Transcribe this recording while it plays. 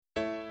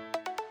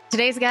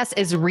Today's guest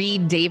is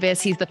Reed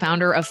Davis. He's the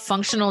founder of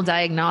Functional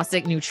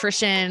Diagnostic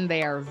Nutrition.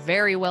 They are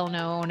very well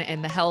known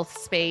in the health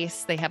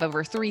space. They have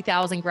over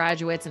 3,000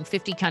 graduates in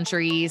 50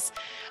 countries.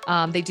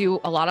 They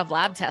do a lot of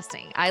lab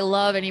testing. I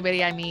love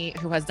anybody I meet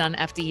who has done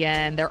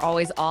FDN. They're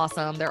always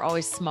awesome. They're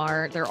always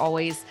smart. They're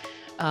always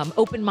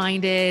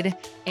open-minded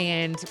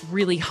and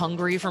really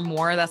hungry for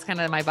more. That's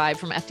kind of my vibe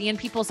from FDN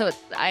people. So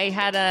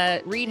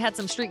Reed had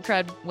some street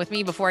cred with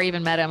me before I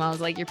even met him. I was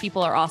like, your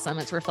people are awesome.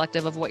 It's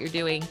reflective of what you're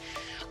doing.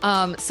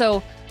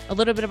 So a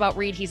little bit about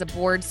Reed. He's a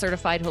board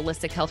certified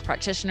holistic health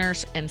practitioner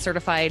and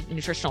certified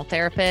nutritional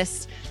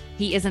therapist.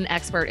 He is an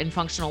expert in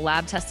functional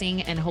lab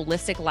testing and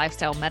holistic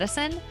lifestyle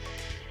medicine.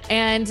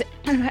 And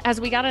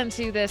as we got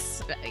into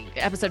this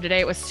episode today,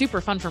 it was super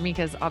fun for me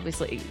because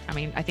obviously,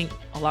 I think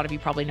a lot of you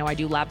probably know I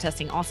do lab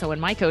testing also in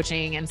my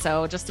coaching. And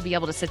so just to be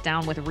able to sit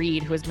down with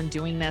Reed, who has been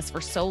doing this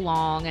for so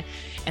long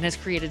and has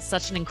created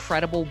such an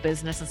incredible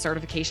business and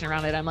certification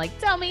around it, I'm like,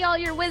 tell me all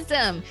your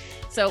wisdom.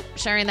 So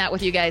sharing that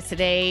with you guys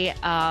today.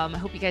 I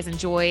hope you guys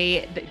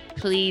enjoy.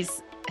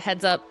 Please,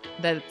 heads up,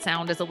 the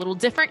sound is a little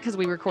different because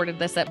we recorded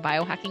this at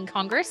Biohacking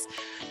Congress.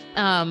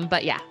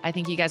 But yeah, I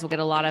think you guys will get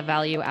a lot of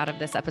value out of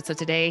this episode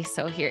today.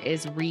 So here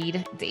is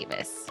Reed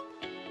Davis.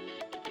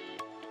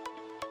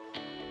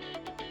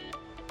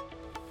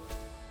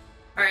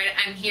 All right,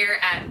 I'm here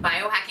at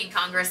Biohacking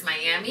Congress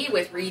Miami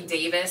with Reed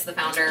Davis, the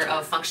founder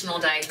of Functional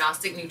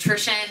Diagnostic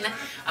Nutrition.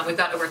 We've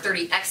got over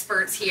 30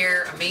 experts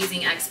here,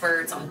 amazing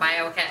experts on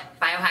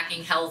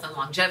biohacking, health, and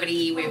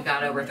longevity. We've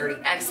got over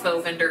 30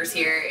 expo vendors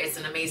here. It's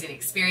an amazing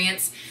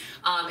experience.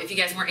 If you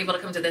guys weren't able to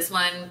come to this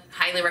one,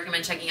 highly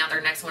recommend checking out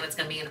their next one. It's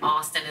going to be in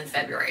Austin in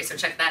February, so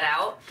check that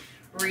out.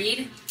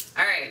 Reed,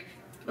 all right.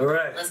 All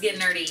right. Let's get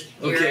nerdy.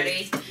 You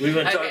ready? What are you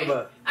going to talk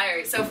about? All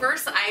right. So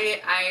first,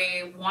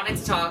 I wanted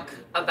to talk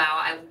about,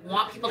 I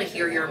want people to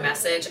hear your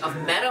message of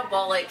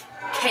metabolic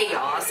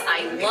chaos.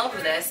 I love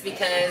this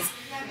because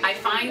I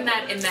find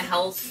that in the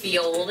health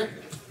field,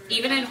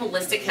 even in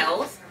holistic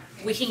health,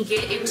 we can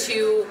get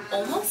into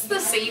almost the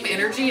same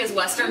energy as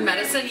Western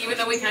medicine, even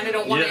though we kind of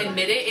don't want to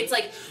admit it. It's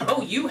like,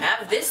 oh, you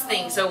have this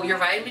thing, so your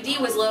vitamin D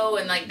was low,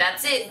 and like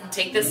that's it.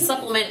 Take this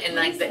supplement, and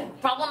like the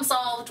problem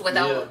solved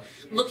without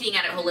looking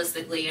at it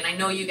holistically. And I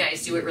know you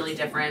guys do it really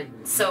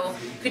different. So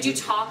could you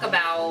talk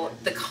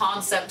about the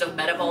concept of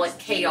metabolic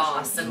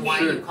chaos and why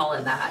you call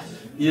it that?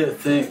 Yeah,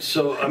 thanks.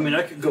 So,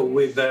 I could go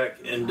way back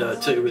and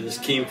tell you where this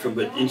came from,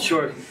 but in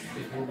short,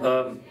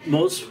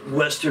 most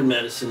Western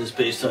medicine is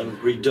based on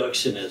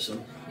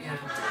reductionism. Yeah.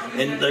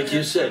 And like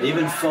you said,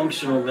 even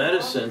functional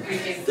medicine,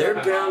 they're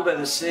bound by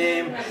the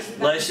same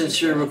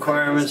licensure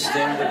requirements,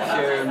 standard of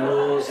care and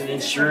rules and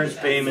insurance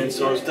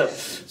payments, all that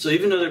stuff. So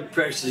even though they're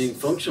practicing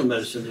functional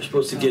medicine, they're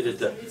supposed to get at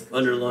the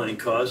underlying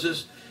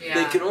causes.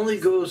 They can only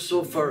go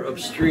so far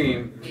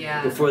upstream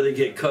before they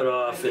get cut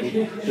off,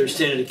 and their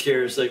standard of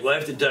care is like, well, I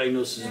have to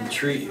diagnose and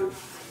treat you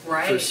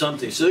for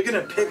something. So they're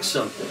going to pick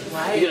something.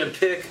 They're going to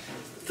pick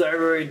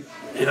thyroid,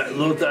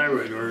 low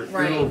thyroid, or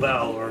irritable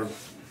bowel, or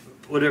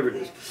whatever it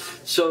is.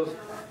 So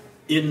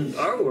in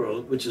our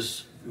world, which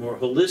is more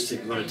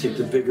holistic, we want to take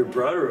the bigger,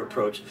 broader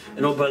approach.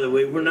 And oh, by the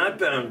way, we're not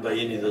bound by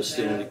any of those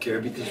standard of care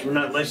because we're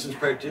not licensed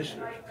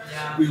practitioners.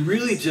 We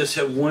really just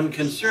have one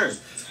concern.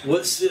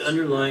 What's the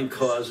underlying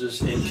causes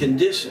and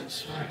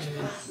conditions?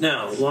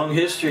 Now, long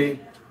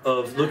history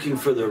of looking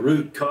for the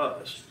root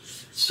cause.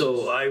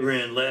 So I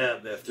ran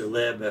lab after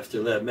lab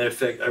after lab. Matter of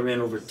fact, I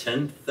ran over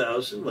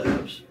 10,000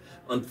 labs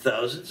on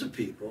thousands of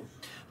people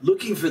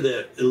looking for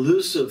that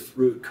elusive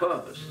root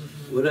cause.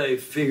 What I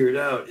figured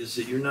out is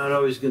that you're not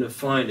always going to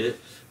find it.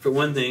 For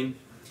one thing,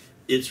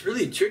 it's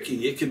really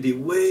tricky. It can be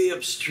way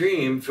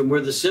upstream from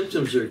where the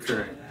symptoms are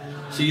occurring.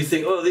 So you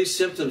think, oh, these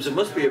symptoms, it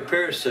must be a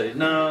parasite.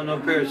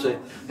 No parasite.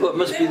 Well, it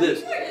must be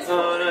this.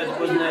 Oh, no, it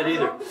wasn't that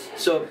either.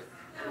 So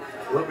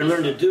what we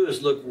learn to do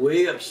is look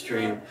way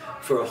upstream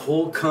for a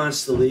whole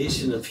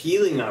constellation of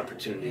healing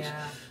opportunities.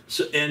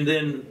 So, and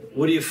then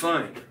what do you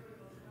find?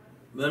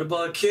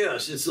 Metabolic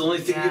chaos. It's the only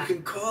thing you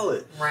can call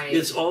it.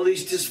 It's all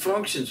these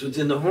dysfunctions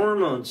within the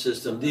hormone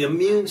system, the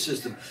immune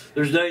system.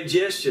 There's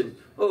digestion.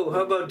 Oh,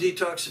 how about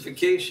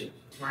detoxification?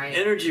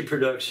 Energy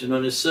production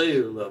on a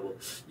cellular level.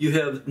 You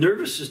have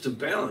nervous system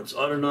balance,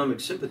 autonomic,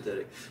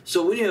 sympathetic.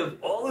 So when you have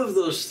all of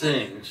those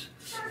things,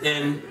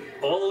 and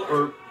all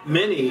or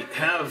many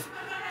have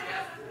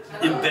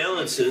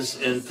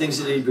imbalances and things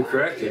that need to be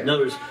corrected. In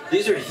other words,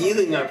 these are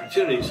healing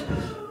opportunities.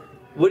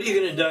 What are you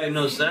going to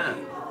diagnose that?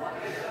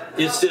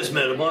 It's just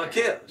metabolic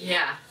chaos.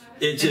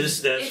 It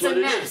just, that's what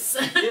it is.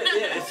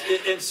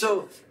 And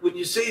so when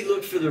you say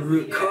look for the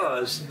root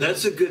cause,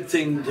 that's a good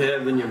thing to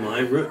have in your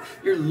mind.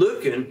 You're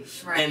looking,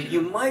 and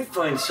you might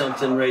find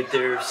something right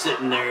there,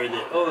 sitting there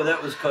that, oh,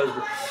 that was caused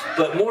by,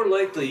 but more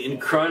likely in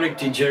chronic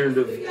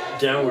degenerative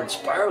downward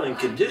spiraling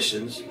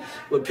conditions,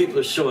 what people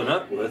are showing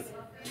up with,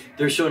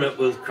 they're showing up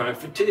with chronic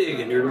fatigue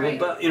and irritable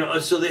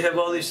bowel, so they have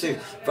all these things.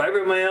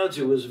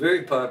 Fibromyalgia was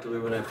very popular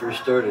when I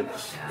first started.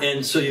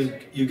 And so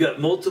you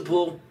got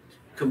multiple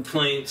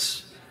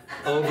complaints,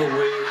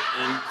 overweight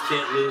and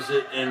can't lose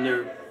it, and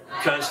they're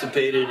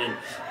constipated and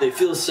they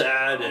feel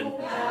sad and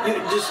you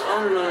just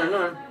on and on and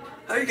on.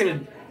 How are you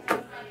going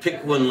to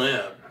pick one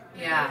lab?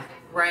 Yeah,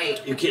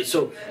 right. You can't.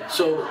 So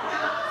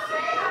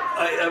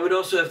I would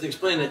also have to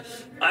explain that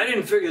I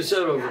didn't figure this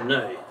out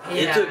overnight. Yeah.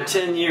 It took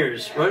 10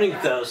 years running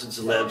thousands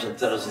of labs on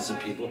thousands of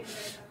people.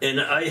 And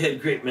I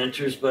had great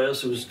mentors, but I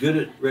also was good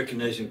at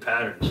recognizing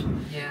patterns.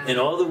 Yeah. And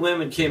all the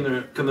women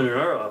coming in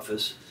our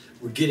office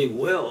were getting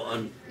well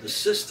on the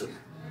system.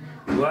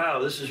 Wow,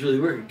 this is really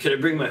working. Can I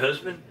bring my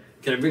husband?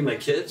 Can I bring my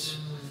kids?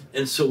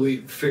 And so we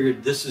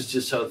figured this is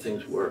just how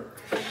things work.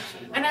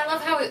 And I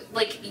love how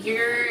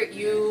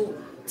you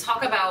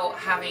talk about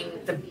having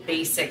the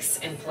basics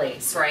in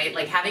place, right?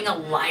 Like having a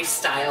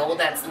lifestyle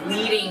that's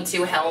leading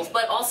to health,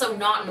 but also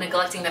not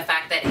neglecting the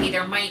fact that, hey,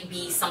 there might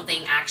be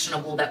something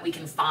actionable that we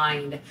can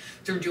find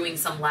through doing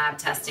some lab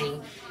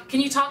testing. Can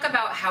you talk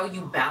about how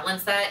you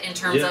balance that in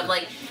terms of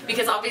like,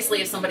 because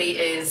obviously if somebody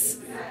is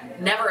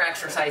never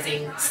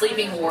exercising,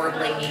 sleeping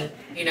horribly,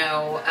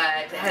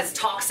 has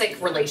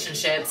toxic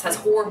relationships, has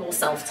horrible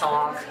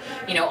self-talk,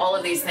 all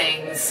of these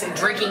things,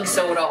 drinking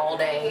soda all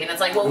day, and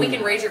it's like, well, we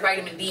can raise your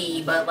vitamin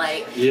D, but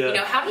like,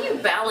 how do you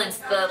balance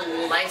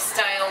the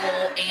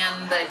lifestyle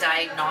and the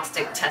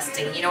diagnostic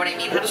testing? You know what I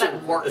mean? How does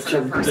that work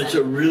for the person? That's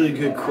a really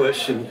good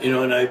question,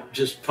 and I'm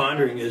just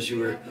pondering as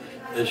you're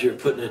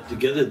putting it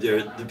together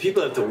there, the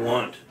people have to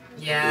want.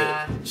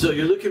 Yeah. So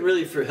you're looking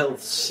really for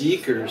health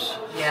seekers.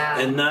 Yeah.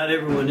 And not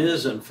everyone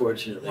is,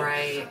 unfortunately.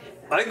 Right.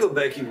 I go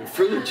back even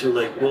further to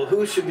like, well,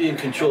 who should be in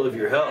control of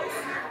your health?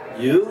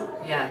 You?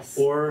 Yes.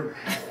 Or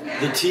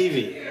the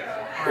TV?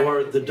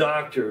 Or the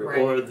doctor?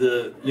 Or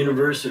the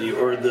university?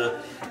 Or the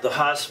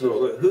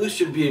hospital? Who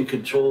should be in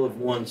control of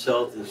one's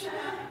health is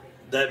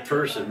that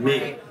person,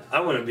 me. Right. I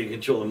want to be in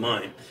control of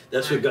mine.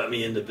 That's what got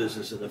me into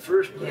business in the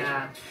first place.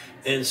 Yeah.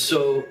 And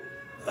so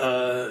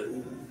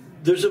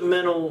there's a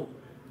mental,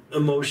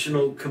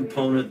 emotional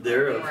component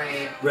there of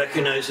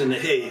recognizing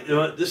that, hey, you know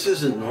what, this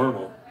isn't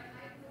normal.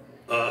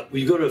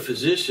 You go to a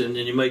physician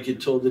and you might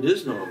get told it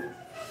is normal.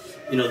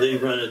 They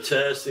run a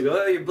test, they go,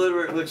 oh, your blood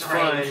work looks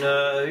fine,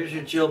 here's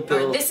your chill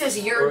pill. Or, this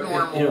is your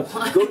normal.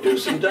 Go do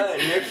some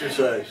diet and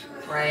exercise.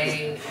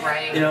 Right.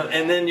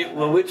 And then,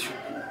 which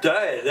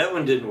diet? That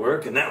one didn't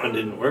work, and that one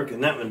didn't work,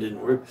 and that one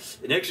didn't work.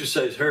 And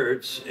exercise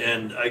hurts,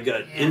 and I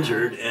got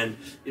injured, and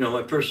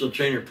my personal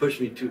trainer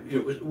pushed me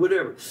to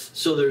whatever.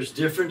 So there's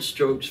different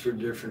strokes for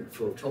different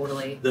folks.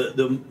 Totally.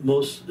 The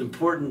most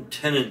important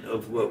tenet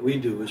of what we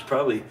do is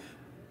probably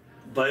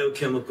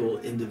biochemical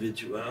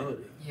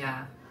individuality.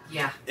 Yeah.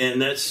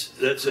 And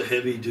that's a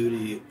heavy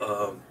duty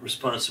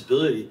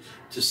responsibility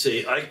to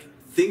say, I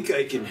think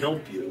I can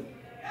help you.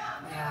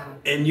 Yeah.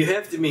 And you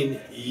have to mean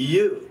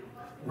you.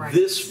 Right.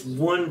 This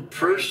one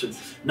person,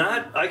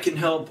 not I can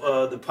help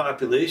the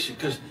population,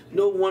 because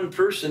no one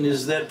person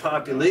is that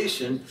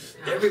population.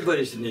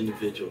 Everybody's an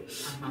individual.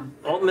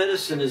 All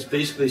medicine is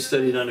basically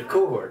studied on a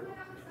cohort.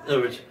 In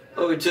other words,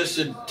 we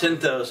tested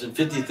 10,000,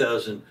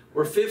 50,000,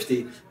 or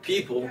 50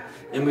 people,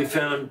 and we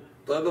found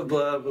blah, blah,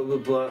 blah, blah,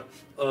 blah,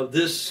 blah.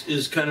 This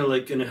is kind of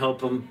like going to help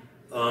them,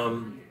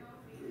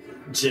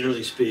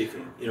 generally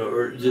speaking,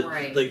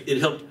 like it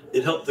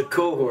helped the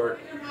cohort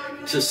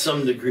to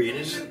some degree. And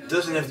it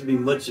doesn't have to be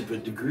much of a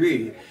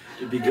degree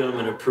to become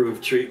an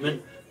approved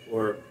treatment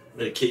or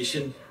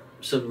medication,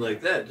 something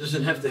like that. It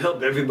doesn't have to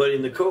help everybody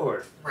in the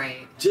cohort.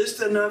 Right.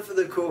 Just enough of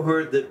the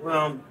cohort that,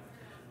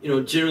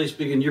 generally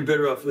speaking, you're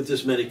better off with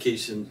this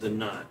medication than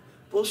not.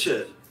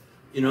 Bullshit.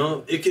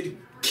 It could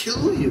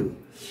kill you.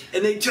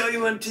 And they tell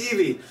you on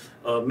TV,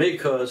 may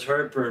cause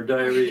heartburn,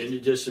 diarrhea,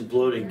 indigestion,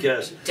 bloating,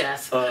 gas.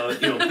 Death.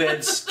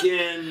 Bad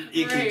skin,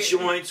 aching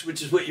joints,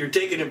 which is what you're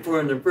taking it for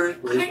in the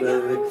first place, by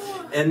the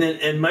way.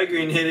 And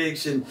migraine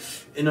headaches and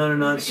on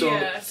and on. So,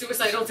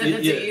 suicidal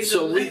tendencies.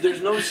 So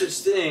there's no such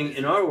thing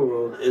in our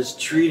world as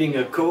treating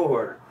a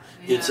cohort.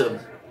 Yeah. It's a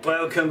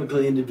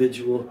biochemically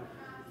individual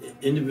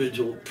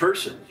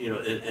person,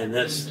 and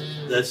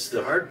that's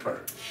the hard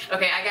part.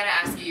 Okay, I gotta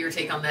ask you your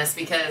take on this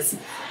because,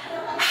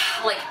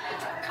 like,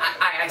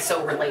 I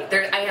so relate.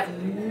 I have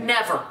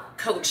never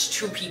coached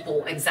two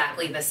people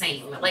exactly the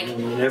same. Like,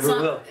 never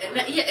will.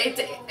 Yeah,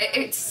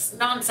 it's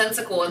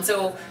nonsensical, and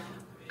so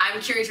I'm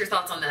curious your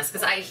thoughts on this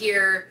because I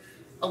hear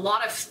a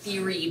lot of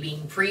theory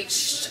being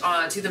preached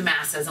to the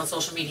masses on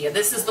social media.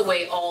 This is the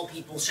way all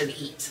people should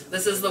eat.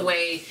 This is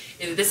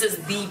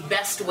the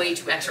best way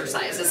to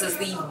exercise. This is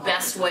the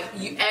best way.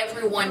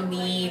 Everyone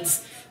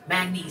needs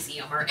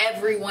magnesium, or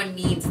everyone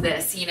needs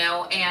this,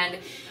 and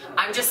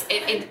I'm just,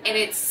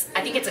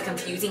 I think it's a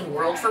confusing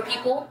world for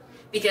people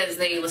because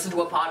they listen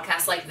to a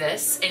podcast like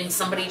this and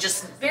somebody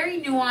just in a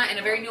very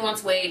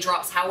nuanced way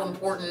drops how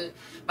important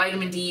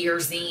vitamin D or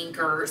zinc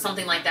or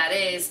something like that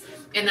is.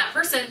 And that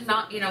person,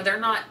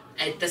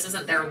 this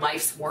isn't their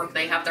life's work.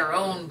 They have their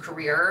own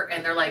career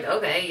and they're like,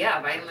 okay, yeah,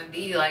 vitamin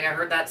D, like I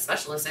heard that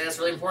specialist say that's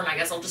really important. I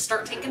guess I'll just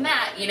start taking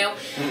that,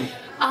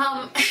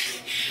 I'm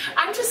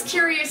just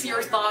curious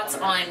your thoughts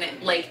on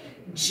like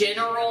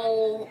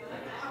general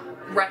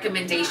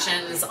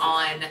recommendations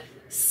on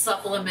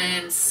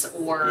supplements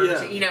or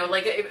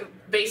like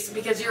based,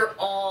 because you're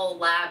all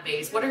lab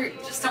based.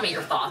 Just tell me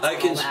your thoughts. I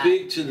can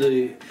speak to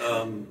the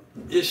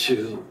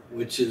issue,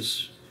 which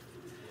is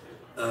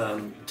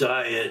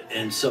diet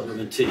and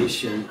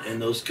supplementation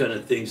and those kind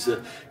of things.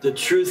 The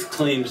truth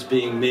claims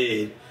being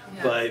made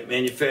by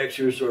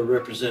manufacturers or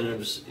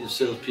representatives,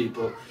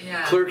 salespeople,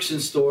 clerks in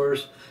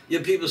stores. You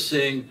have people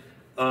saying,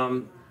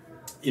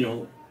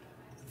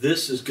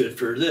 this is good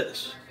for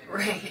this.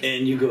 Right.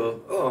 And you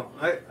go, oh,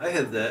 I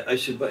have that. I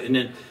should buy.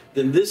 And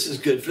then this is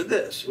good for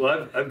this.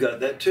 Well, I've got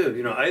that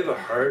too. I have a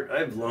heart. I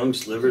have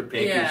lungs, liver,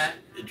 pancreas,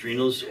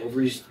 adrenals,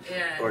 ovaries,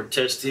 or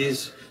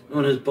testes. No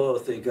one has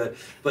both, thank God.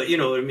 But you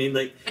know what I mean.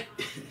 Like,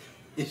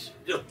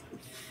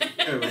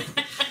 anyway.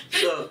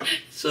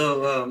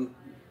 So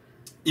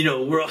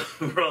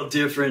we're all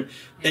different.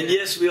 And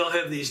yes, we all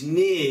have these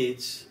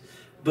needs,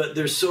 but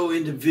they're so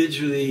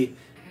individually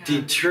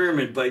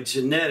determined by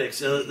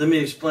genetics. Now, let me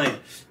explain,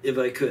 if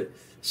I could.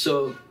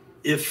 So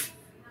if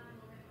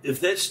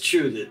that's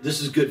true, that this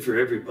is good for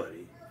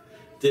everybody,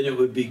 then it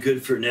would be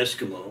good for an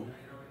Eskimo,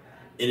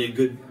 and it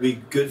would be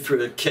good for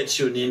a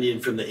Quechuan Indian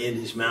from the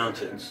Andes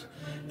Mountains.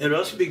 And it would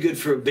also be good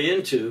for a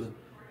Bantu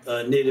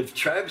native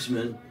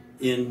tribesman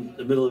in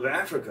the middle of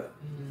Africa.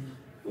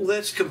 Well,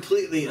 that's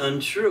completely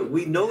untrue.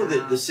 We know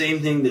that the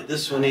same thing that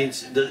this one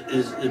eats,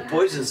 it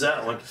poisons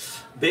that one.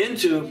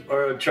 Bantu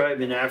are a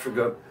tribe in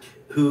Africa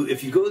who,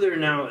 if you go there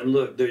now and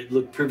look, they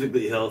look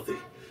perfectly healthy,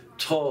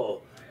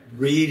 tall,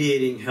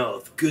 radiating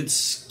health, good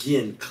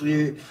skin,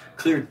 clear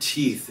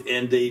teeth,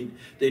 and they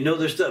know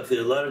their stuff. They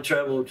have a lot of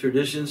tribal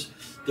traditions.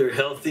 They're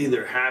healthy,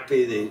 they're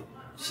happy, they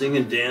sing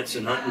and dance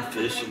and hunt and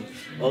fish and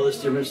all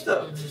this different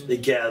stuff. They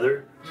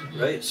gather,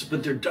 right? So,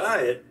 but their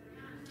diet,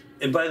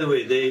 and by the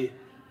way, they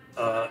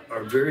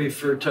are very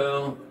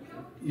fertile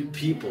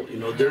people.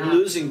 They're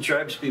losing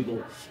tribes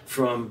people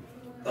from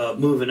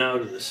moving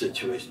out of the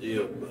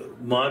situation,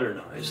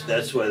 modernized.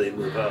 That's why they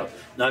move out,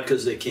 not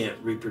because they can't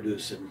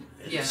reproduce and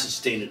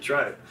sustain a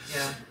tribe.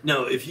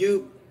 Now, if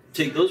you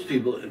take those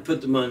people and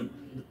put them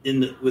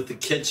with the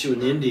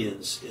Quechuan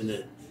Indians in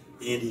the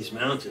Andes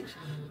Mountains,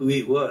 who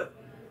eat what?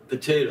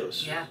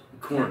 Potatoes,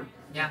 corn.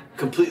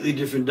 Completely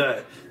different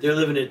diet. They're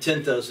living at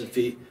 10,000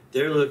 feet.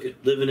 They're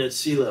living at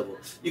sea level.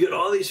 You got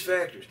all these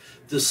factors.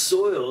 The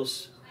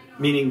soils,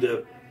 meaning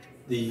the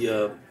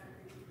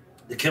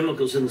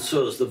chemicals in the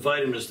soils, the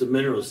vitamins, the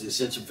minerals, the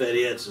essential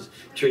fatty acids,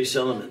 trace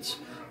elements,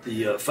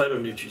 the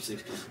phytonutrients,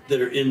 things that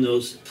are in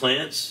those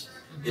plants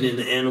and in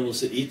the animals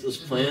that eat those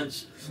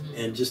plants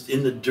and just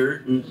in the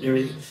dirt and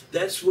everything.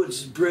 That's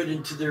what's bred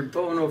into their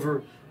bone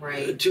over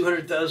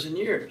 200,000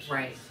 years.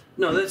 Right.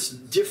 No, that's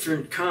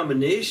different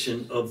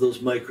combination of those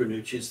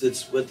micronutrients.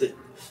 That's what the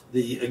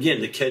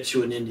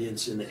Quechuan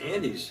Indians in the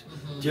Andes.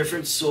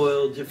 Different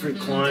soil, different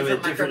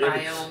climate, different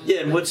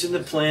microbiome. And what's in the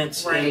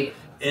plants. Right.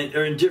 And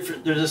are in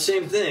different, they're the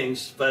same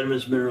things,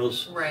 vitamins,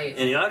 minerals,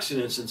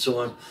 antioxidants, and so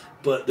on,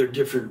 but they're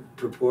different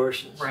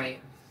proportions. Right.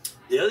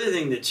 The other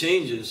thing that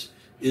changes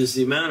is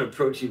the amount of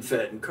protein,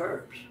 fat, and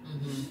carbs.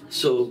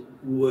 So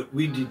what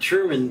we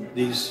determine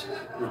these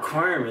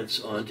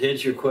requirements on, to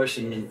answer your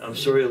question, and I'm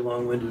sorry, a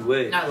long-winded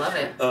way. I love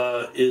it.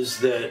 Is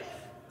that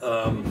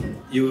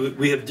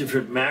we have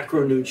different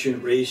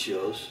macronutrient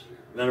ratios,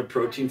 amount of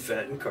protein,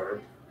 fat, and carb,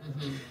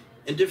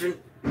 and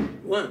different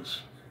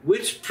ones.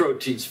 Which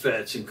proteins,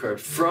 fats, and carbs?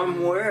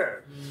 From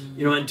where?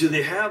 And do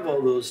they have all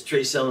those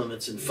trace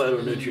elements and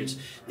phytonutrients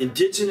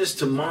indigenous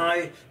to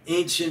my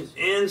ancient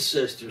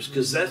ancestors?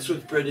 Because that's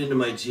what's bred into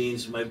my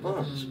genes and my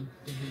bones.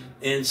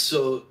 And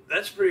so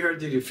that's pretty hard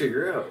to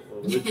figure out.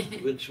 Well,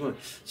 which one?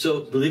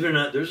 So believe it or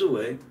not, there's a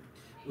way.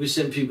 We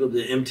send people to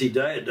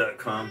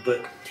mtdiet.com,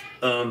 but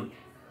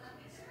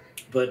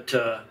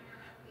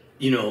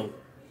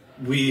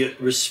we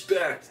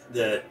respect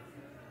that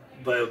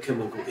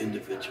biochemical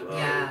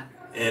individuality.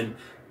 And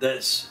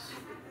that's,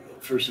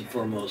 first and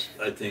foremost,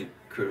 I think,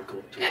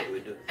 critical to what we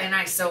do. And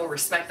I so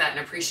respect that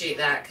and appreciate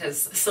that,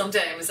 because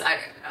sometimes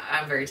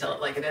I'm very tell it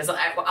like it is.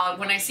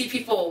 When I see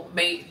people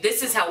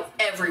this is how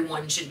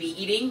everyone should be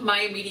eating,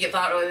 my immediate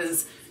thought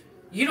was,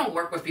 you don't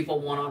work with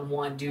people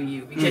one-on-one, do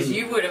you? Because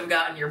you would have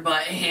gotten your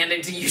butt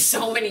handed to you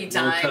so many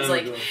times.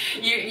 Like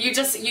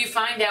you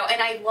find out,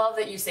 and I love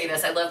that you say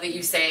this. I love that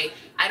you say,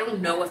 I don't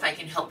know if I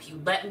can help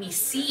you. Let me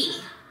see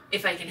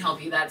if I can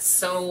help you. That's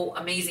so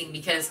amazing,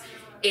 because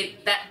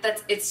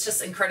it's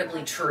just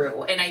incredibly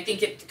true. And I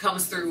think it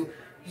comes through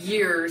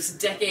years,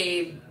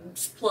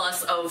 decades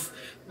plus of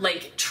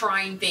like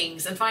trying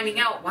things and finding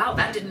out, wow,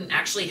 that didn't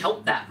actually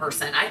help that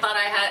person. I thought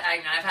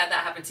I've had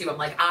that happen too. I'm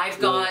like, I've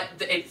got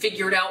it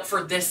figured out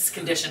for this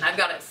condition. I've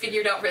got it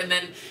figured out and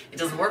then it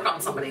doesn't work on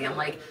somebody. I'm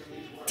like,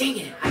 dang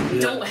it, I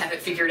don't have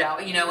it figured out,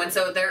 and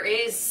so there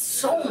is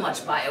so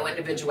much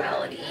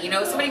bio-individuality.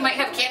 Somebody might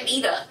have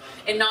candida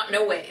and not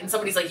know it, and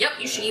somebody's like, yep,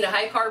 you should eat a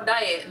high-carb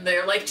diet, and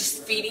they're like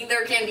just feeding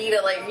their candida,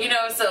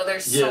 so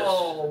there's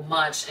so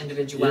much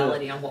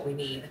individuality on what we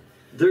need.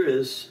 There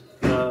is,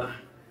 and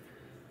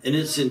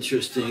it's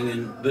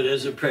interesting, but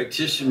as a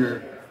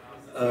practitioner,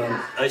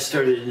 I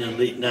started in the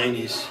late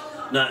 90s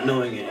not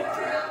knowing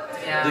anything.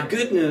 The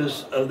good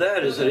news of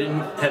that is I didn't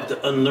have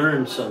to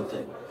unlearn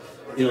something.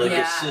 You know, like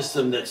a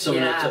system that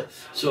someone else.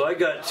 So I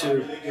got to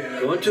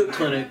go into a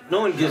clinic. No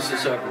one gets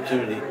this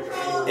opportunity,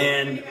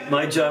 and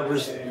my job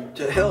was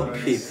to help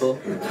people.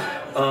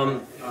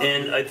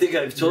 And I think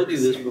I've told you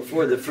this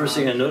before. The first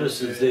thing I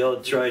noticed is they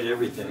all tried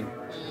everything.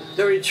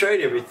 They already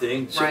tried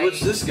everything. So what's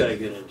this guy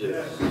gonna do?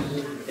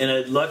 And I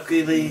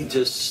luckily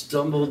just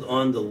stumbled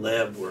on the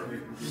lab work.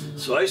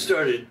 So I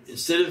started,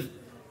 instead of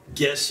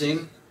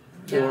guessing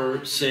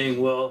or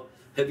saying, well,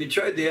 have you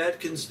tried the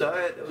Atkins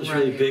diet? That was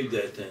really big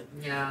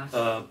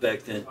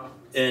back then.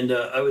 And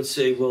I would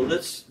say, well,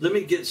 let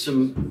me get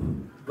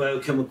some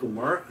biochemical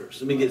markers.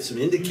 Let me get some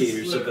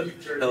indicators of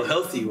how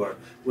healthy you are,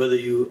 whether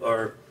you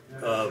are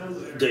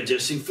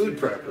digesting food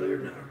properly or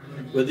not,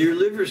 whether your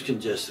liver's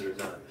congested or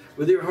not,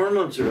 whether your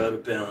hormones are out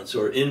of balance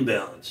or in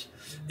balance,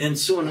 and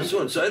so on and so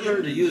on. So I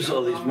learned to use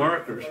all these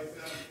markers.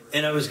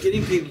 And I was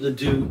getting people to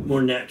do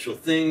more natural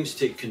things,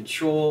 take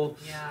control,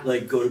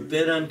 like go to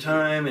bed on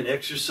time and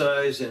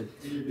exercise. And,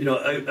 you know,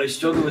 I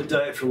struggled with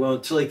diet for a while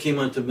until I came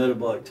onto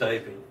metabolic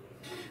typing.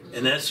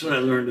 And that's when I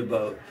learned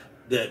about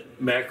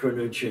that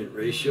macronutrient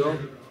ratio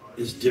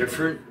is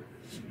different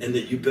and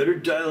that you better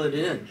dial it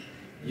in.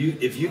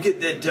 If you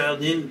get that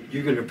dialed in,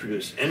 you're going to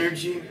produce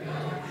energy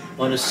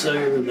on a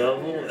cellular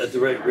level at the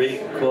right rate,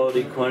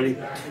 quality, quantity.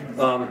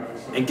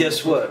 And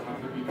guess what?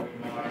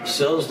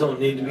 Cells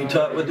don't need to be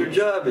taught what their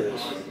job is.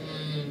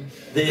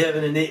 They have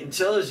an innate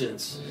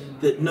intelligence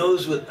that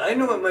knows I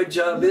know what my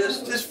job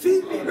is. Just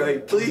feed me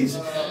right, please.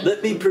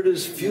 Let me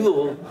produce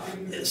fuel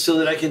so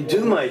that I can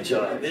do my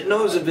job. It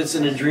knows if it's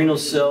an adrenal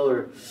cell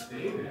or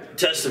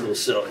testicle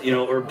cell, you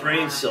know, or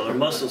brain cell or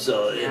muscle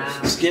cell,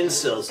 skin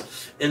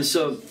cells. And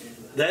so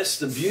that's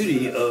the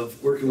beauty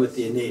of working with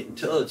the innate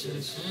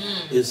intelligence,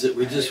 is that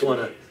we just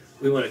want to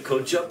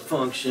coach up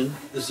function.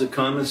 This is a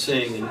common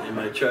saying in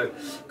my tribe.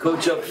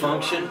 Coach up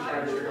function,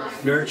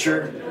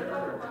 nurture,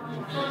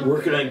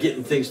 working on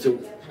getting things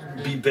to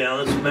be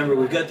balanced. Remember,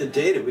 we've got the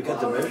data, we've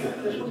got the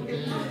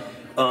measurements.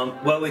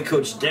 While we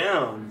coach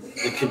down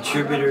the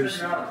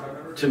contributors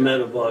to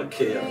metabolic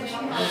chaos,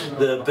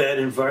 the bad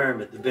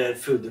environment, the bad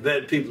food, the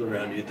bad people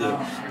around you,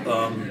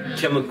 the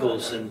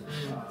chemicals, and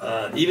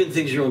even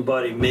things your own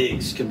body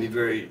makes can be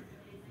very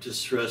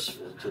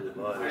distressful to the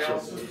body.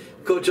 So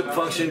coach up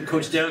function,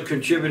 coach down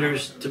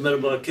contributors to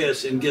metabolic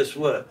chaos, and guess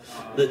what?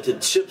 Let the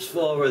chips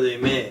fall where they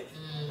may,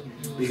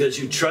 because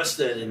you trust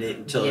that innate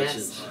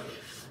intelligence.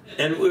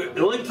 And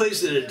the only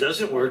place that it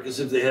doesn't work is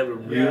if they have a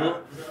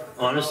real,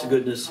 honest to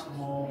goodness,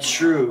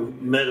 true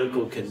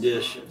medical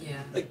condition,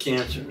 like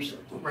cancer or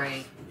something.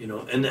 Right. You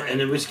know, and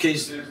in which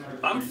case,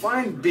 I'm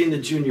fine being the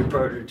junior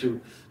partner to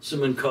some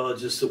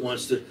oncologist that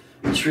wants to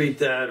treat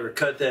that or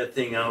cut that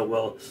thing out.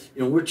 Well,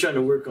 you know, we're trying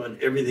to work on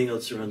everything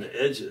else around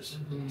the edges.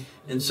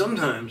 And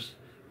sometimes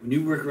when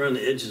you work around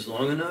the edges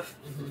long enough,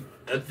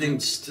 that thing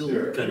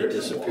still kind of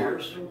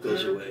disappears,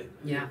 goes away.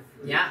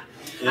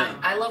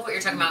 I love what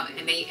you're talking about,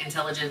 innate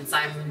intelligence.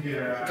 I'm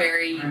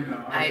very,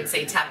 I'd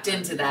say, tapped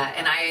into that,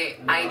 and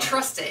I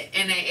trust it.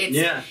 And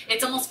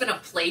it's almost been a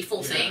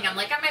playful thing. I'm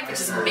like, I might be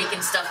just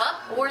making stuff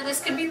up, or this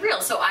could be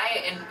real. So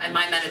in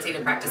my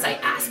meditative practice, I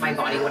ask my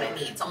body what it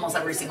needs almost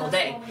every single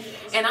day.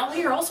 And I'll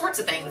hear all sorts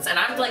of things, and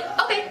I'm like,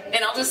 okay.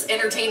 And I'll just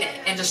entertain it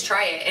and just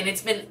try it. And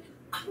it's been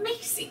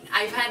amazing.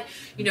 I've had,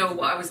 you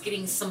know, I was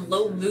getting some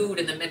low mood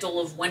in the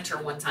middle of winter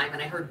one time,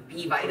 and I heard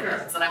B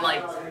vitamins, and I'm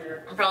like,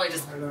 I'm probably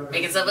just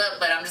making stuff up,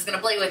 but I'm just gonna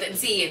play with it and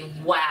see.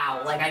 And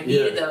wow, like I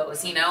needed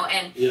those, you know.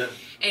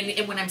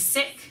 And when I'm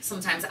sick,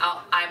 sometimes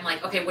I'm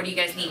like, okay, what do you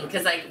guys need?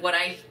 Because like what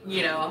I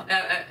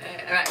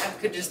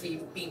could just be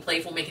being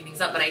playful, making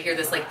things up, but I hear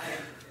this like,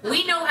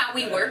 we know how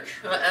we work,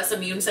 us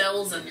immune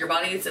cells and your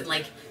bodies, and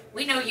like,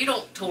 we know you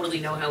don't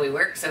totally know how we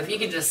work, so if you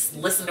can just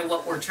listen to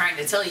what we're trying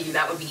to tell you,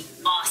 that would be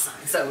awesome.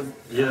 So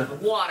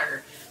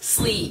water,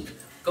 sleep,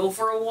 go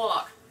for a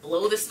walk,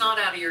 blow the snot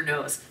out of your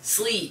nose,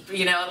 sleep,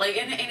 you know, like,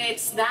 and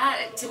it's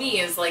that, to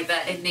me, is like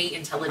that innate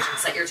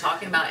intelligence that you're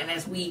talking about. And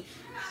as we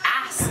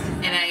ask,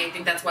 and I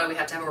think that's why we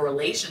have to have a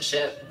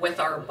relationship with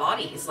our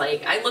bodies.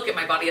 Like, I look at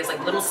my body as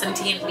like little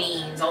sentient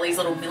beings, all these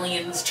little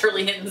millions,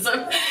 trillions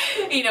of,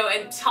 you know,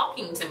 and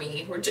talking to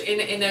me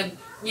in a,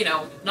 you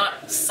know,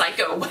 not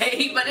psycho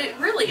way, but it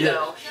really,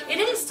 though, it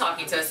is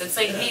talking to us and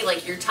saying, hey,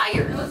 like, you're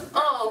tired.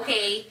 Oh,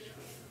 okay.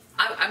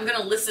 I'm going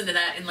to listen to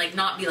that and like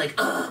not be like,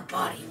 oh,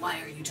 body,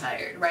 why are you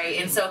tired?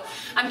 Right. And so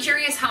I'm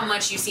curious how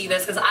much you see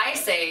this, because I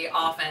say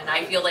often,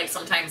 I feel like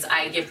sometimes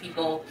I give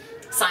people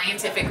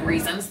scientific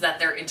reasons that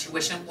their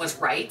intuition was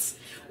right,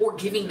 or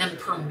giving them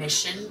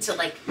permission to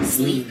like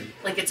sleep.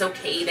 Like, it's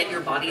okay that your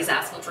body's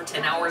asking for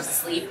 10 hours of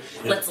sleep.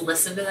 Let's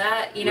listen to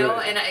that, you know?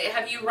 And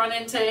have you run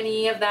into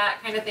any of that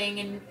kind of thing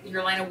in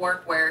your line of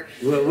work where...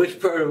 Well, which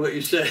part of what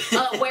you say?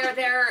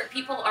 Where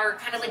people are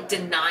kind of like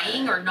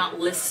denying or not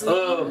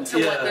listening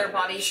to what their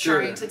body's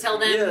trying to tell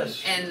them.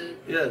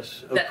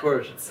 Yes, of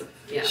course.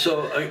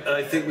 So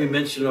I think we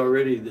mentioned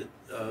already that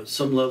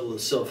some level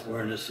of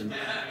self-awareness and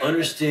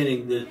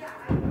understanding that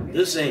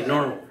this ain't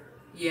normal.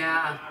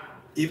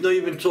 Even though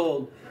you've been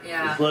told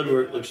Yeah. The blood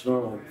work looks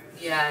normal.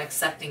 Yeah,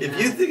 accepting If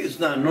that. you think it's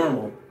not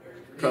normal,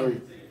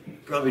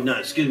 probably not.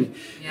 Excuse me.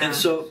 Yeah. And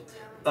so,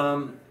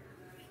 I'm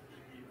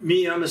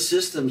a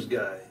systems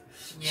guy.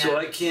 Yeah. So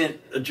I can't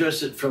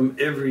address it from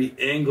every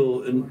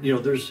angle. And,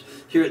 there's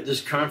here at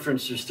this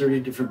conference, there's 30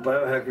 different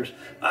biohackers.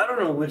 I don't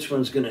know which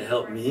one's going to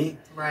help me.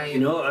 Right.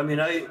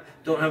 I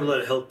don't have a lot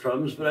of health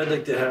problems, but I'd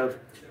like to have,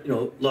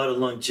 a lot of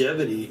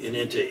longevity and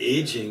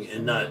anti-aging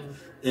and not.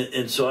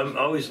 And so I'm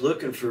always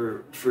looking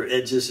for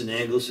edges and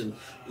angles and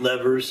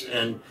levers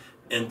and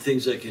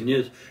things I can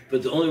use.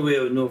 But the only way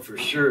I would know for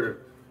sure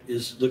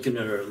is looking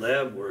at our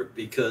lab work,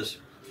 because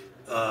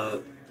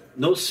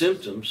no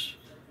symptoms.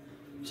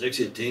 It's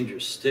actually a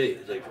dangerous state.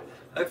 It's like,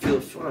 I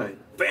feel fine.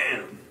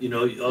 Bam!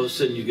 All of a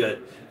sudden you got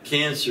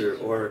cancer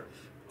or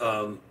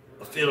a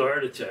fatal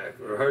heart attack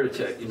or a heart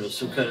attack,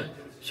 some kind of...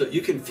 So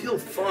you can feel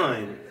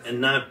fine and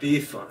not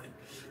be fine.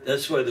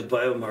 That's why the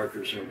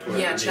biomarkers are important.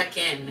 Yeah, check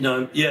in.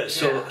 No,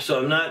 so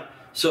I'm not...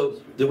 So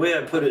the way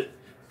I put it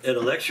at a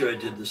lecture I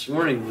did this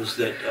morning was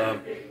that,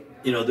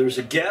 there's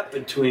a gap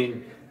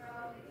between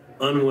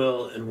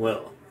unwell and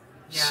well.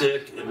 Yeah.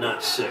 Sick and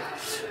not sick.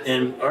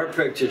 And our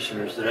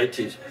practitioners that I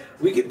teach,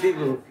 we get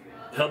people,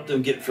 help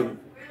them get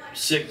from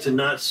sick to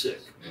not sick.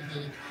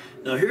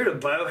 Mm-hmm. Now here at a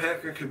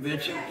biohacker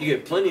convention, you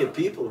get plenty of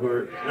people who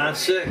are not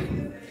sick.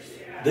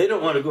 They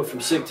don't want to go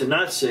from sick to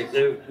not sick.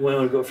 They want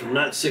to go from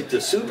not sick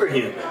to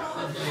superhuman.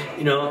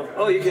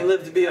 Mm-hmm. You can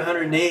live to be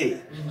 180,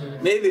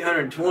 mm-hmm. maybe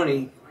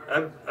 120.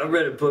 I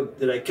read a book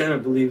that I kind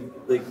of believe,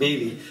 like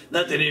maybe,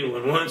 not that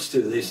anyone wants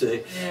to, they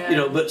say,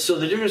 but so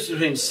the difference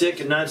between sick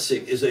and not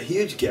sick is a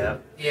huge gap.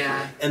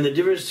 Yeah. And the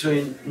difference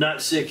between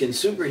not sick and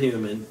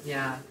superhuman,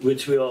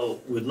 which we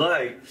all would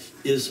like,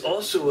 is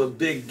also a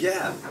big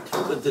gap.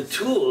 But the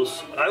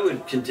tools, I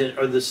would contend,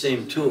 are the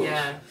same tools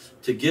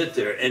to get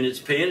there. And it's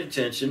paying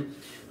attention,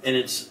 and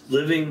it's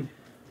living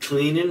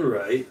clean and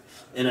right.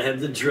 And I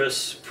have the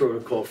DRESS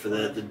protocol for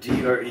that, the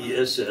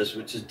DRESS,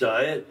 which is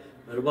diet,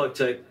 metabolic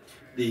type,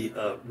 the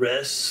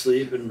rest,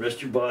 sleep, and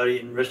rest your body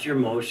and rest your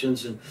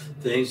emotions and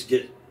things,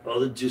 get all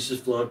the juices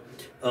flowing.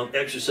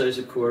 Exercise,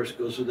 of course,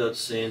 goes without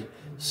saying.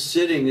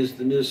 Sitting is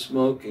the new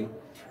smoking.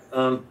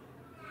 The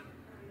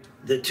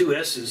two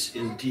S's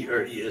in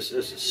DRESS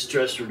is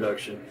stress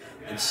reduction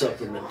and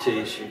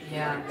supplementation.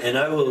 Yeah. And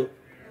I will,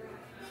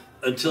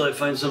 until I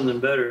find something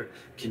better,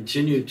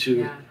 continue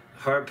to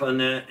harp on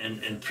that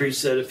and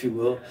preach that, if you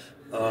will.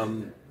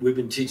 We've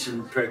been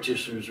teaching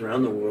practitioners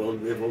around the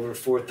world. We have over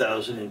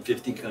 4,000 in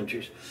 50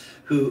 countries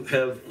who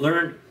have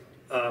learned,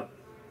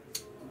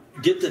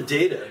 get the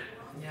data,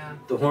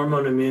 the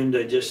hormone, immune,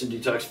 digestion,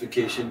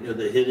 detoxification,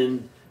 the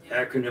hidden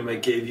acronym I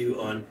gave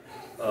you on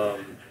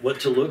what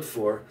to look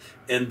for,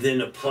 and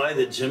then apply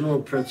the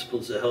general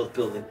principles of health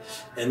building.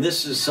 And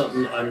this is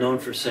something I'm known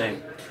for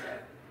saying.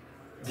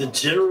 The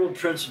general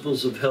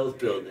principles of health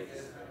building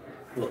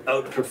will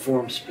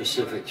outperform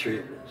specific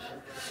treatments.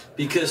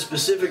 Because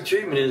specific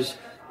treatment is,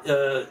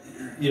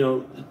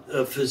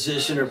 a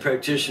physician or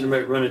practitioner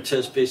might run a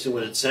test based on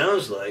what it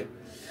sounds like.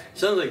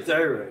 Sounds like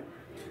thyroid.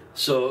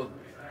 So,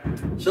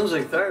 sounds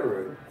like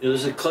thyroid.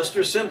 There's a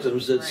cluster of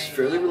symptoms that's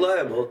fairly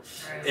reliable,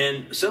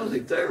 and sounds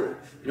like thyroid.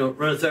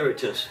 Run a thyroid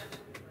test.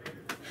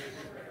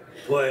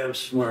 Boy, I'm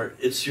smart.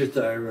 It's your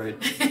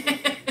thyroid.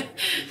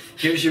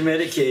 Here's your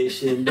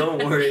medication.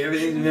 Don't worry,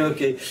 everything's gonna be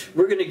okay.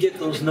 We're gonna get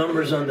those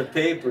numbers on the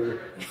paper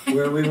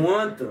where we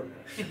want them.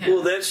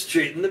 Well, that's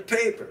treating the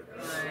paper.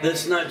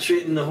 That's not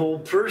treating the whole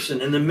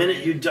person. And the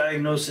minute you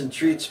diagnose and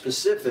treat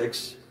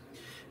specifics,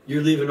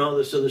 you're leaving all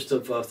this other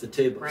stuff off the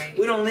table. Right.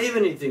 We don't leave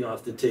anything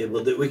off the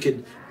table that we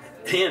could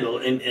handle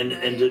and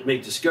to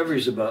make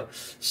discoveries about.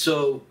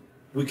 So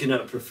we can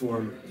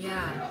outperform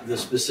the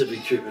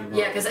specific treatment model.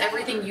 Yeah, because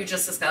everything you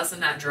just discussed in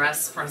that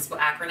DRESS principle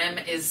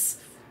acronym is,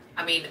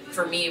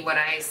 for me, what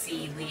I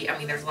see,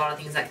 there's a lot of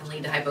things that can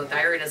lead to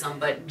hypothyroidism,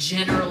 but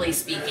generally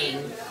speaking,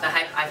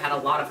 I've had a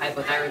lot of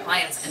hypothyroid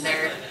clients, and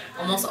they're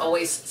almost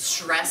always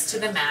stressed to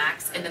the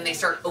max, and then they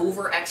start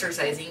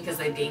over-exercising because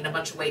they've gained a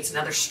bunch of weight, so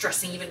now they're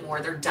stressing even more,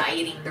 they're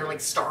dieting, they're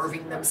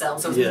starving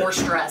themselves, so it's more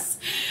stress,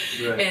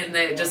 and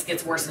it just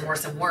gets worse and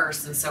worse and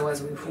worse, and so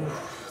as we,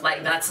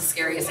 that's the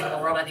scariest thing in the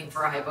world, I think,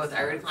 for a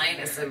hypothyroid client,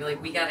 is to be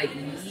we gotta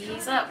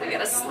ease up, we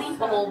gotta sleep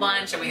a whole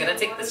bunch, and we gotta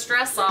take the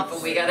stress off,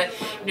 and we gotta,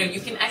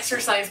 you can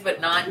exercise,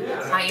 but not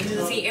high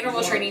intensity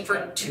interval training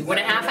for 2.5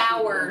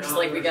 hours.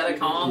 We gotta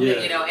calm,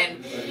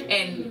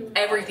 and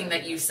everything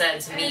that you said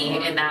to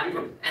me in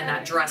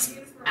that DRESS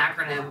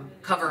acronym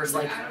covers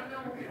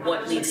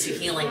what leads to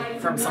healing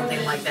from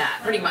something like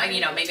that. Pretty much,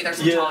 maybe there's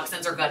some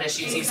toxins or gut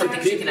issues, some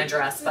things you can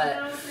address,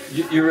 but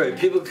you're right.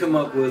 People come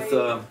up with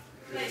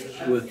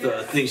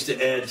things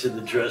to add to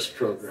the DRESS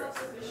program.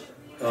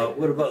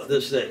 What about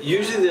this, that?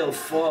 Usually they'll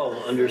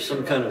fall under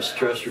some kind of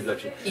stress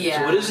reduction.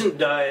 Yeah. So it isn't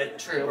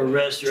diet or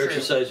rest or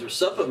exercise or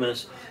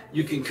supplements.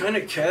 You can kind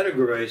of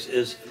categorize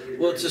as,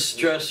 well, it's a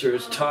stressor,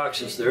 it's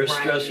toxins, they're a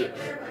stressor.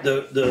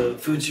 The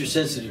foods you're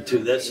sensitive to,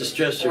 that's a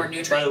stressor. Or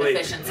nutrient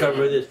deficiency.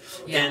 Cover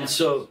this. Yeah. And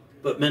so,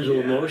 but mental,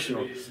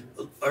 emotional.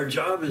 Our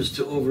job is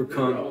to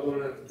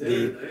overcome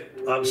the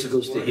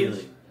obstacles to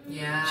healing.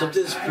 Yeah.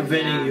 Something's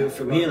preventing you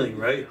from healing,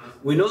 right?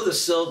 We know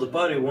the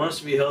body wants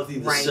to be healthy.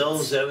 The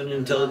cells have an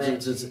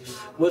intelligence.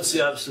 What's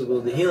the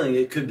obstacle to healing?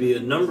 It could be a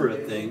number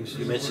of things.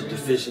 You mentioned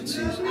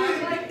deficiencies.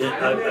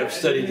 I've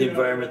studied the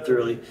environment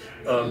thoroughly.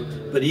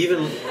 But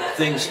even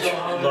things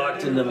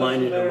locked in the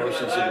mind and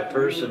emotions of a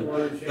person,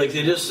 like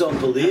they just don't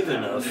believe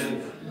enough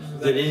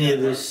that any of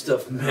this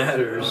stuff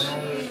matters,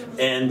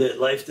 and that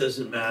life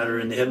doesn't matter,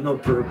 and they have no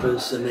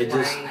purpose, and they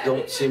just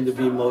don't seem to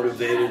be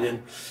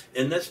motivated,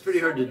 and that's pretty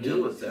hard to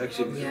deal with,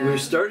 actually. We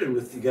started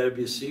with, you got to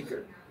be a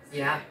seeker.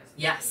 Yeah.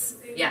 Yes.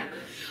 Yeah.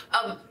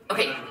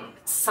 Okay.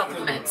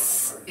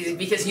 Supplements,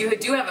 because you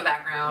do have a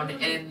background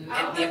in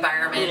the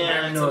environment.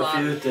 Yeah, I know a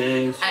few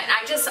things. And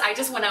I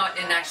just went out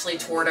and actually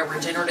toured a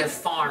regenerative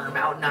farm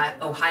out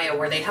in Ohio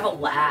where they have a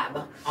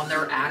lab on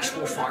their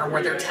actual farm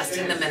where they're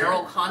testing the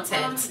mineral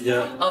content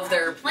of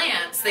their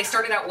plants. They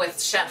started out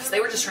with chefs. They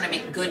were just trying to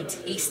make good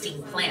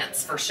tasting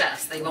plants for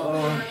chefs. And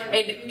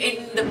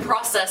in the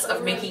process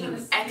of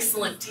making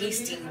excellent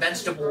tasting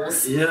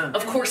vegetables,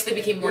 of course they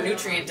became more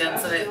nutrient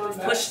dense, and it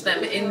pushed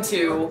them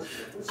into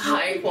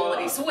high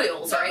quality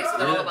soils, right? So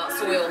they're all about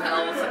soil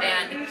health.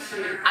 And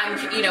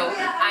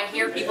I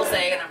hear people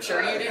say, and I'm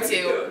sure you do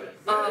too,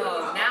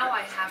 oh, now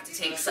I have to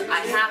take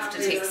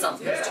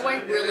supplements. Do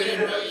I really need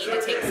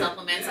to take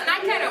supplements? And I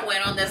kind of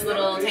went on this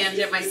little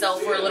tangent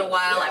myself for a little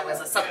while. I was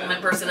a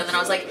supplement person, and then I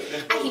was like,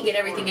 I can get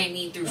everything I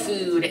need through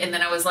food. And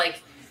then I was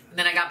like,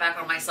 then I got back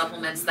on my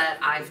supplements that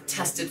I've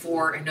tested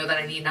for and know that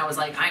I need, and I was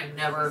like, I'm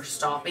never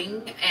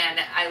stopping. And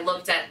I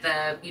looked at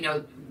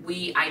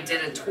I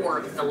did a tour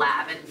of the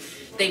lab, and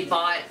they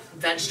bought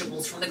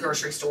vegetables from the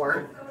grocery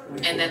store,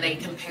 and then they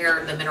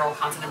compared the mineral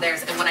content of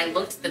theirs. And when I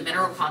looked at the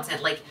mineral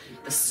content, like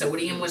the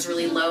sodium was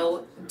really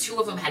low. 2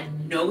 of them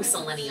had no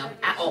selenium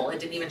at all. It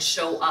didn't even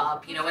show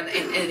up, and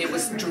it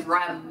was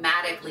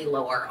dramatically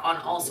lower on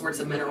all sorts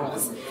of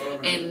minerals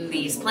in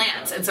these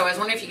plants. And so I was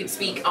wondering if you could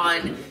speak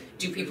on,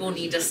 do people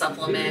need to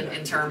supplement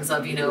in terms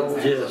of,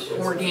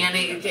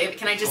 organic?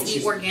 Can I just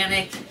eat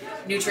organic,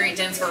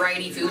 nutrient-dense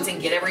variety foods and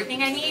get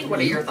everything I need? What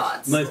are your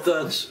thoughts? My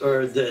thoughts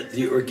are that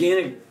the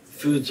organic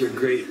foods are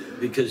great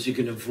because you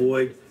can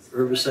avoid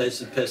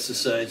herbicides and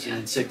pesticides and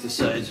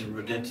insecticides and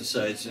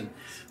rodenticides and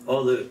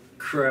all the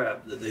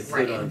crap that they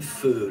put on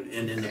food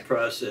and in the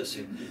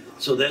processing.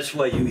 So that's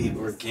why you eat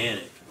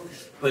organic.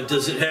 But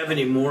does it have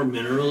any more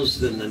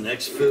minerals than the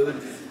next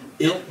food?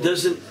 It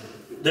doesn't.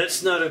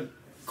 That's not a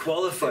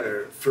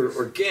qualifier for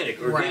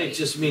organic. Organic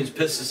just means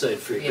pesticide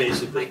free,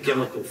 basically,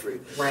 chemical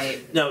free.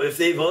 Right. Now, if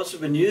they've also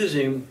been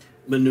using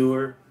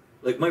manure,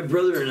 like my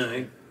brother and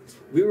I,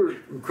 we were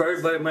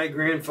required by my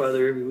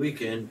grandfather every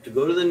weekend to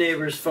go to the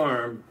neighbor's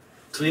farm,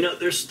 clean up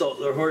their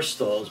horse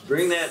stalls,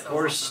 bring that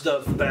horse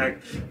stuff back,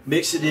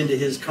 mix it into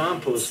his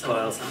compost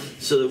pile,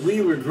 so that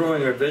we were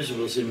growing our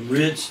vegetables in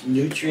rich,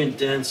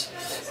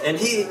 nutrient-dense, and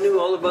he knew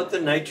all about the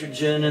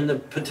nitrogen and the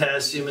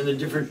potassium and the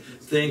different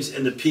things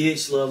and the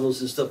pH levels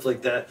and stuff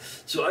like that.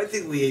 So I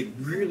think we ate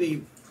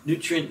really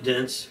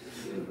nutrient-dense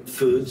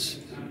foods,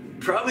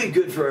 probably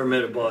good for our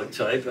metabolic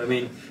type. I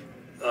mean,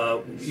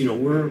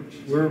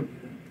 we're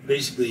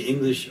basically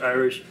English,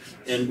 Irish,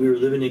 and we were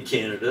living in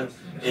Canada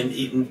and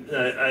eating.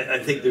 I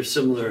think they're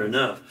similar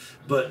enough,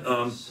 but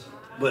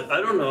I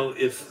don't know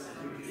if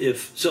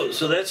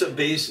so that's a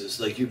basis.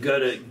 Like, you've got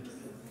to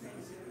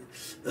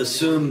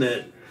assume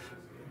that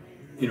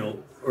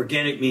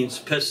organic means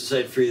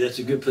pesticide free. That's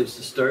a good place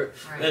to start.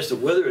 Right. As to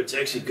whether it's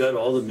actually got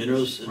all the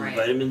minerals and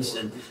vitamins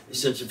and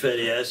essential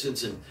fatty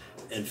acids and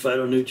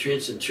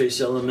phytonutrients and trace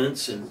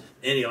elements and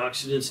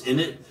antioxidants in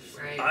it.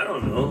 Right. I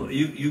don't know.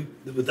 You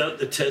without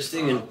the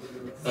testing and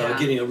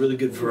getting a really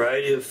good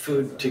variety of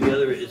food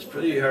together, it's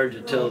pretty hard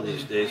to tell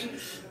these days.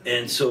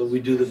 And so we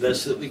do the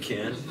best that we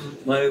can.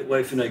 My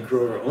wife and I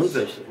grow our own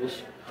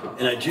vegetables,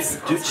 and I do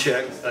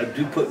check. I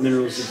do put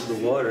minerals into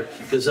the water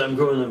because I'm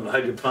growing them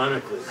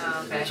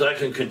hydroponically, so I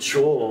can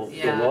control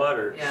the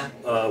water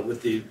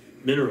with the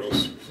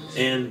minerals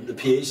and the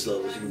pH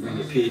levels. You can bring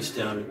the pH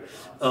down.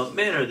 And,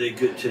 man, are they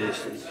good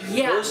tasting?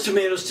 Yeah. Those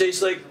tomatoes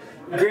taste like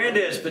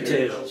granddad's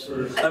potatoes.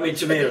 I mean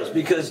tomatoes,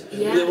 because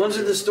the ones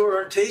in the store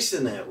aren't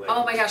tasting that way.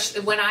 Oh my gosh,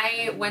 when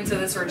I went to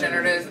this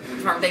regenerative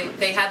farm,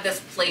 they had this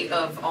plate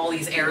of all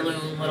these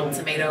heirloom little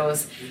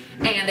tomatoes,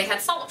 and they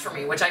had salt for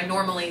me, which I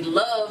normally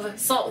love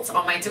salt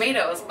on my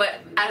tomatoes, but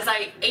as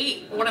I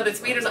ate one of the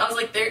tomatoes, I was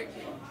like,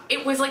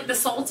 it was like the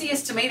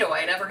saltiest tomato I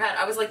had ever had.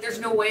 I was like, there's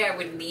no way I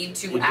would need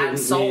to add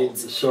salt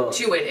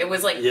to it. It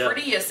was like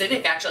pretty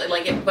acidic, actually,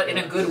 but in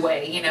a good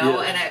way,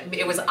 and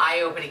it was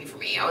eye-opening for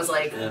me. I was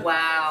like,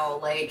 wow,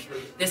 like,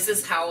 this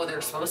is how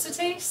they're supposed to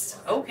taste?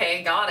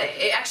 Okay, got it.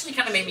 It actually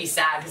kind of made me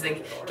sad because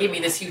they gave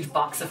me this huge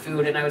box of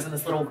food, and I was in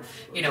this little,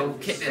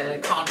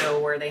 condo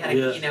where they had,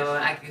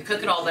 I could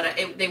cook it all, but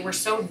they were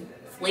so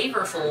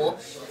flavorful.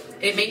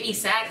 It made me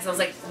sad because I was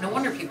like, no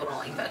wonder people don't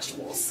like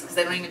vegetables, because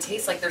they don't even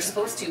taste like they're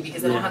supposed to,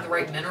 because they don't have the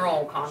right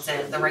mineral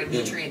content, the right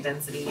nutrient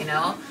density,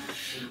 Well,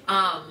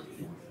 I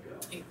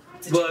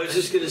was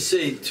just going to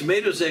say,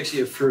 tomato's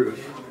actually a fruit.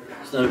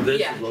 It's not a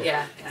vegetable.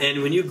 Yeah.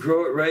 And when you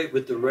grow it right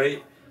with the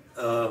right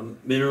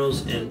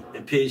minerals and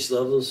pH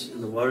levels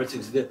in the water,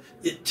 things like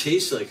that, it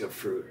tastes like a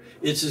fruit.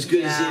 It's as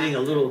good as eating a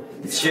little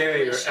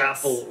cherry or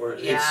apple, or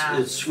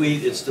it's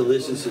sweet, it's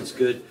delicious, it's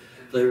good,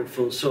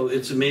 flavorful. So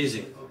it's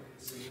amazing.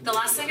 The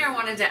last thing I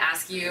wanted to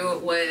ask you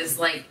was,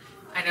 like,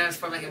 I know it's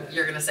probably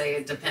you're gonna say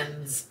it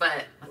depends,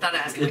 but I thought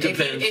I'd ask you,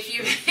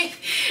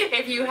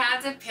 if you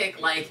had to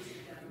pick, like,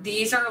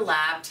 these are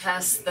lab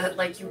tests that,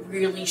 like, you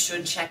really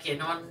should check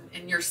in on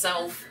in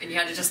yourself, and you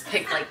had to just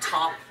pick, like,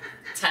 top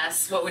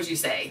tests, what would you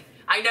say?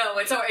 I know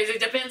it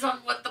depends on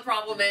what the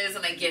problem is,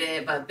 and I get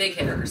it, but big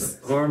hitters.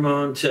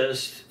 Hormone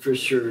test for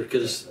sure,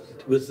 because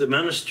with the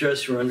amount of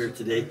stress we're under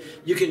today,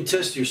 you can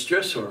test your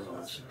stress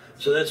hormones,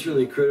 so that's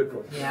really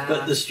critical. Yeah.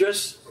 But the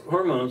stress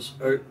hormones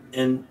are,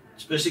 and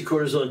especially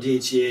cortisol and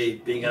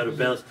DHEA being out of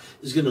balance,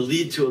 is going to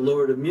lead to a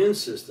lowered immune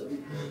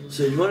system.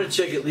 So you want to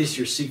check at least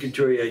your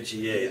secretory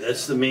IgA.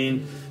 That's the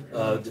main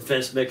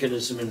defense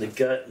mechanism in the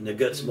gut, and the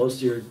gut's most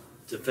of your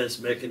defense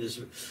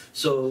mechanism.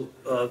 So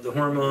the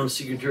hormone,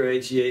 secretory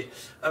IgA,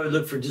 I would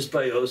look for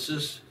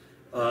dysbiosis.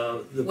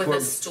 With a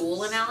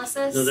stool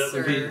analysis? No, that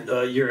would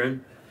be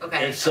urine.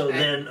 Okay. And so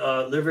then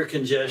liver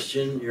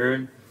congestion,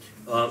 urine,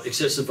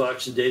 excessive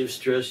oxidative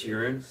stress,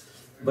 urine.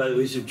 By the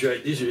way,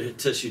 these are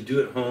tests you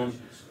do at home.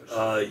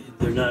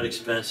 They're not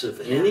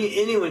expensive. And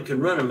anyone can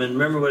run them. And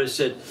remember what I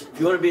said, if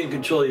you want to be in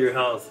control of your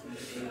health,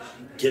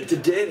 get the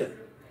data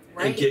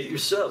and get it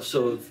yourself.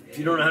 So if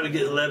you don't know how to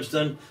get the labs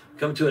done,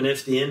 come to an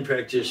FDN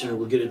practitioner.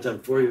 We'll get it done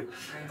for you.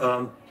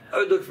 I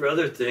would look for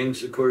other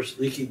things, of course,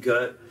 leaky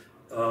gut,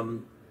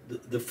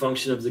 the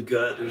function of the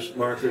gut. There's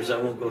markers. I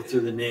won't go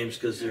through the names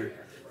because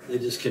they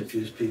just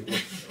confuse people.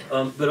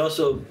 But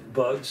also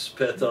bugs,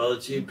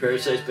 pathology,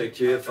 parasites,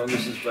 bacteria,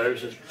 funguses,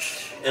 viruses.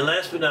 And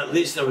last but not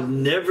least, I would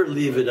never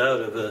leave it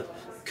out of a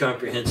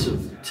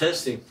comprehensive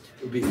testing,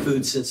 would be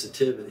food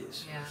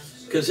sensitivities.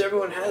 Because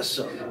everyone has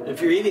some.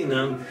 If you're eating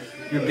them,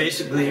 you're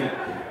basically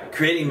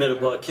creating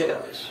metabolic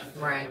chaos.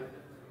 Right.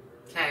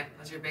 Okay,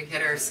 those are your big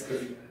hitters.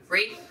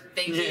 Great.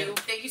 Thank you.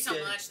 Thank you so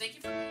much. Thank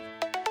you for...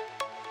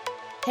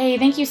 Hey,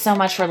 thank you so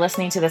much for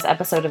listening to this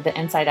episode of the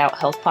Inside Out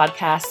Health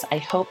Podcast. I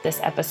hope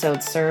this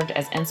episode served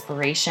as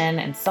inspiration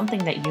and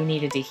something that you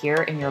needed to hear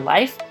in your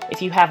life.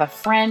 If you have a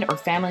friend or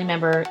family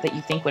member that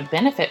you think would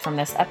benefit from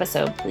this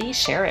episode, please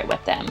share it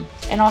with them.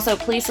 And also,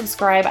 please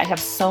subscribe. I have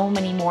so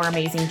many more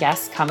amazing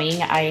guests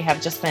coming. I have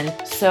just been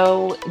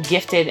so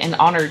gifted and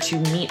honored to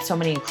meet so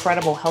many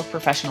incredible health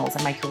professionals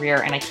in my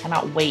career, and I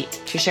cannot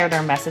wait to share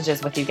their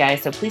messages with you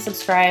guys. So please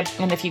subscribe.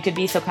 And if you could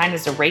be so kind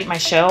as to rate my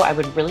show, I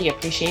would really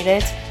appreciate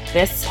it.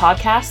 This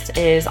podcast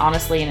is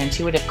honestly an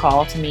intuitive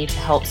call to me to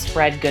help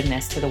spread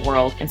goodness to the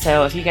world. And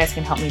so if you guys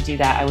can help me do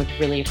that, I would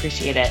really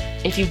appreciate it.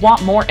 If you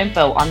want more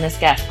info on this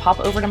guest, pop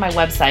over to my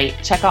website,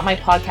 check out my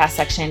podcast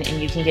section,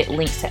 and you can get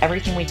links to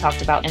everything we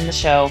talked about in the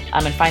show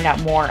and find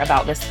out more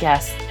about this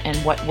guest and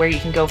where you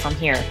can go from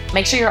here.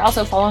 Make sure you're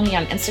also following me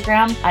on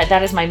Instagram.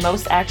 That is my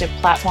most active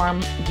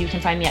platform. You can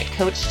find me at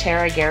Coach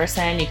Tara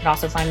Garrison. You can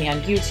also find me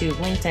on YouTube,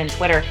 LinkedIn,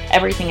 Twitter.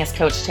 Everything is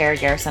Coach Tara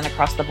Garrison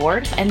across the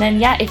board. And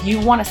then, if you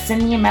want to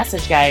send me a message,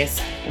 guys,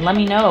 and let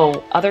me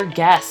know other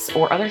guests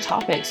or other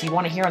topics you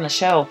want to hear on the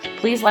show,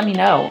 please let me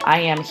know. I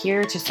am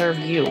here to serve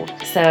you.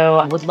 So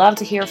I would love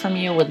to hear from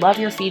you, would love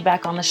your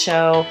feedback on the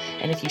show.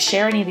 And if you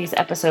share any of these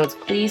episodes,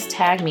 please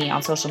tag me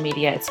on social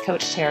media. It's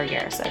Coach Tara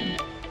Garrison.